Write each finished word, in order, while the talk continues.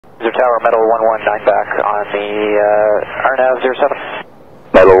Tower, METAL11 back on the RNAV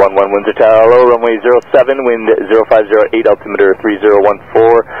 07. METAL11 Windsor Tower, hello, runway 07, wind 0508, altimeter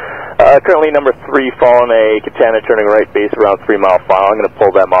 3014. Currently number 3 following a Katana turning right base around 3 mile file. I'm going to pull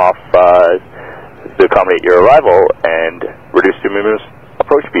them off to accommodate your arrival and reduce your minimum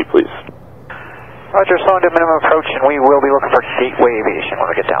approach speed, please. Roger, slowing to minimum approach, and we will be looking for gateway aviation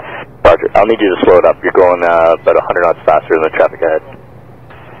when we get down. Roger, I'll need you to slow it up. You're going about 100 knots faster than the traffic ahead.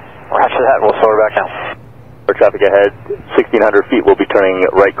 Roger that, we'll slow her back now. For traffic ahead, 1,600 feet, we'll be turning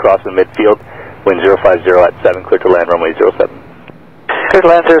right crossing midfield, wind 050 at 7, clear to land runway 07. Clear to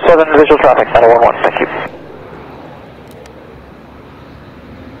land 07, visual traffic, METAL11, thank you.